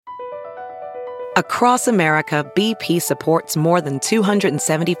Across America, BP supports more than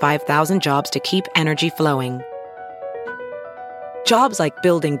 275,000 jobs to keep energy flowing. Jobs like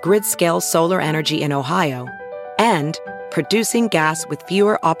building grid-scale solar energy in Ohio and producing gas with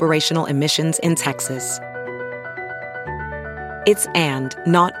fewer operational emissions in Texas. It's and,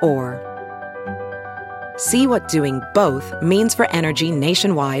 not or. See what doing both means for energy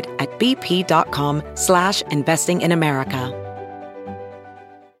nationwide at bp.com/investing in America.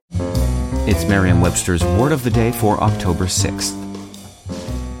 It's Merriam-Webster's Word of the Day for October 6th.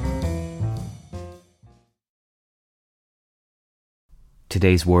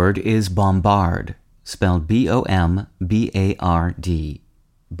 Today's word is bombard, spelled B-O-M-B-A-R-D.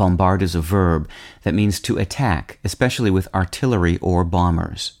 Bombard is a verb that means to attack, especially with artillery or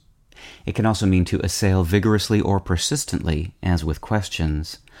bombers. It can also mean to assail vigorously or persistently, as with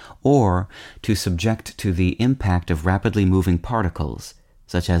questions, or to subject to the impact of rapidly moving particles,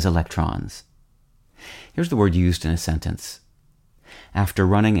 such as electrons. Here's the word used in a sentence. After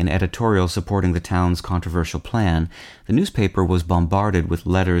running an editorial supporting the town's controversial plan, the newspaper was bombarded with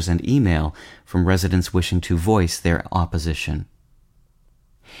letters and email from residents wishing to voice their opposition.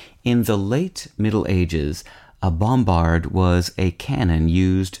 In the late Middle Ages, a bombard was a cannon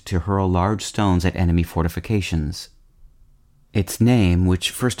used to hurl large stones at enemy fortifications. Its name, which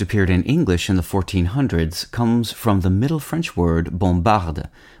first appeared in English in the 1400s, comes from the Middle French word bombarde,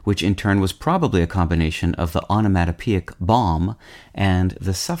 which in turn was probably a combination of the onomatopoeic bomb and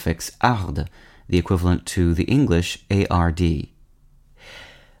the suffix arde, the equivalent to the English ard.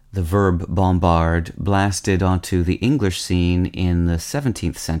 The verb bombard blasted onto the English scene in the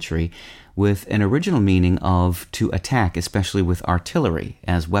 17th century with an original meaning of to attack, especially with artillery.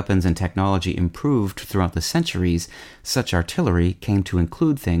 As weapons and technology improved throughout the centuries, such artillery came to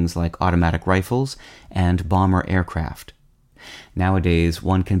include things like automatic rifles and bomber aircraft. Nowadays,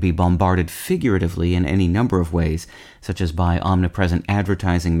 one can be bombarded figuratively in any number of ways, such as by omnipresent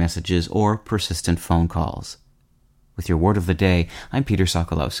advertising messages or persistent phone calls. With your Word of the Day, I'm Peter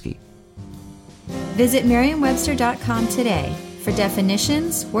Sokolowski. Visit Merriam-Webster.com today for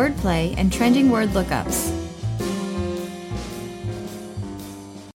definitions, wordplay, and trending word lookups.